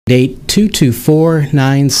date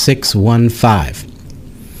 224-9615.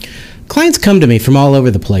 Clients come to me from all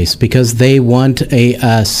over the place because they want an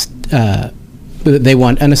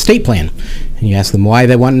estate plan. And you ask them why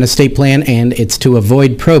they want an estate plan, and it's to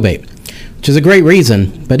avoid probate, which is a great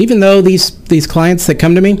reason. But even though these clients that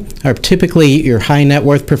come to me are typically your high net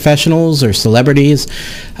worth professionals or celebrities,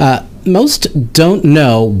 most don't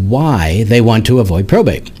know why they want to avoid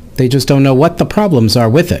probate. They just don't know what the problems are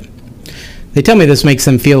with it. They tell me this makes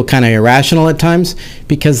them feel kind of irrational at times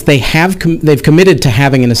because they've committed to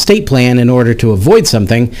having an estate plan in order to avoid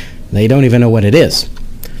something. They don't even know what it is.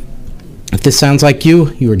 If this sounds like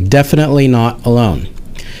you, you are definitely not alone.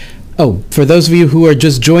 Oh, for those of you who are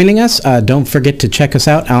just joining us, don't forget to check us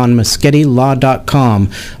out on MoschettiLaw.com.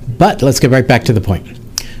 But let's get right back to the point.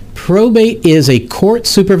 Probate is a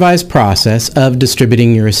court-supervised process of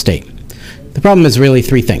distributing your estate. The problem is really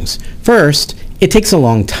three things. First, it takes a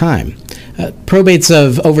long time. Probates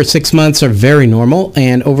of over 6 months are very normal,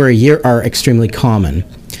 and over a year are extremely common.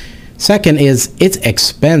 Second is it's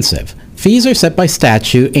expensive. Fees are set by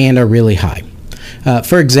statute and are really high.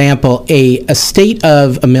 For example, a estate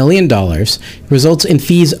of $1 million results in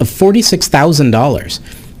fees of $46,000.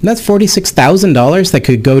 That's $46,000 that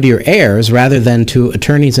could go to your heirs rather than to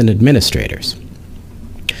attorneys and administrators.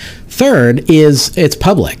 Third is it's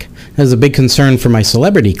public. That's a big concern for my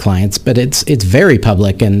celebrity clients, but it's very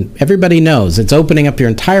public, and everybody knows. It's opening up your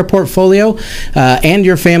entire portfolio and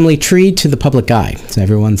your family tree to the public eye, so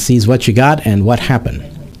everyone sees what you got and what happened.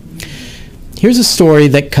 Here's a story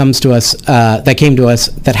that came to us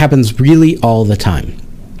that happens really all the time.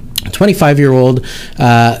 A 25-year-old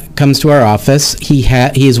comes to our office. He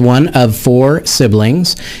is one of 4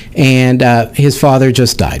 siblings, and his father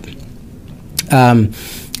just died.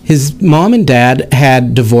 His mom and dad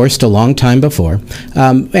had divorced a long time before,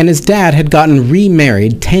 and his dad had gotten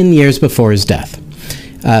remarried 10 years before his death.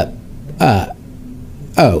 They've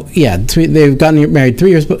gotten married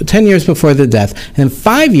 10 years before the death, and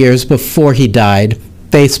 5 years before he died,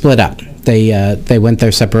 they split up. They went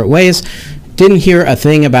their separate ways. Didn't hear a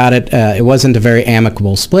thing about it. It wasn't a very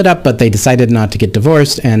amicable split up, but they decided not to get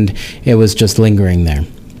divorced, and it was just lingering there.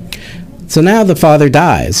 So now the father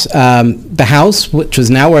dies. The house, which was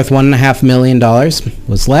now worth $1.5 million,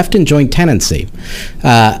 was left in joint tenancy.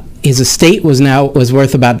 His estate was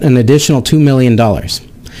worth about an additional $2 million.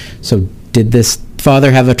 So did this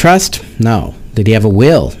father have a trust? No. Did he have a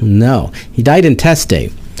will? No. He died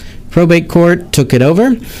intestate. Probate court took it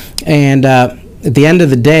over, and at the end of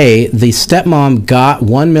the day, the stepmom got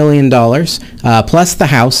 $1 million plus the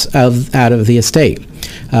house out of the estate.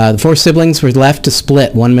 The 4 siblings were left to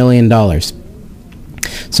split $1 million.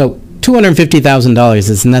 So $250,000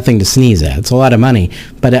 is nothing to sneeze at. It's a lot of money,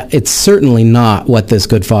 but it's certainly not what this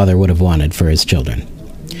good father would have wanted for his children.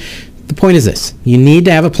 The point is this: you need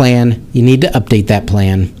to have a plan. You need to update that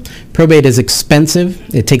plan. Probate is expensive.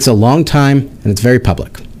 It takes a long time, and it's very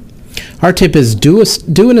public. Our tip is do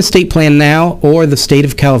an estate plan now, or the state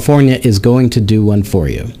of California is going to do one for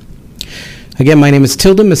you. Again, my name is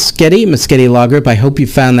Tilda Moschetti, Moschetti Law Group. I hope you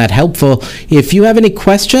found that helpful. If you have any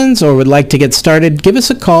questions or would like to get started, give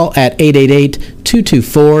us a call at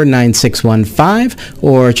 888-224-9615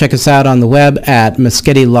 or check us out on the web at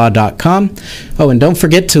MoschettiLaw.com. Oh, and don't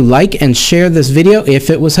forget to like and share this video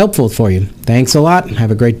if it was helpful for you. Thanks a lot.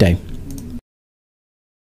 Have a great day.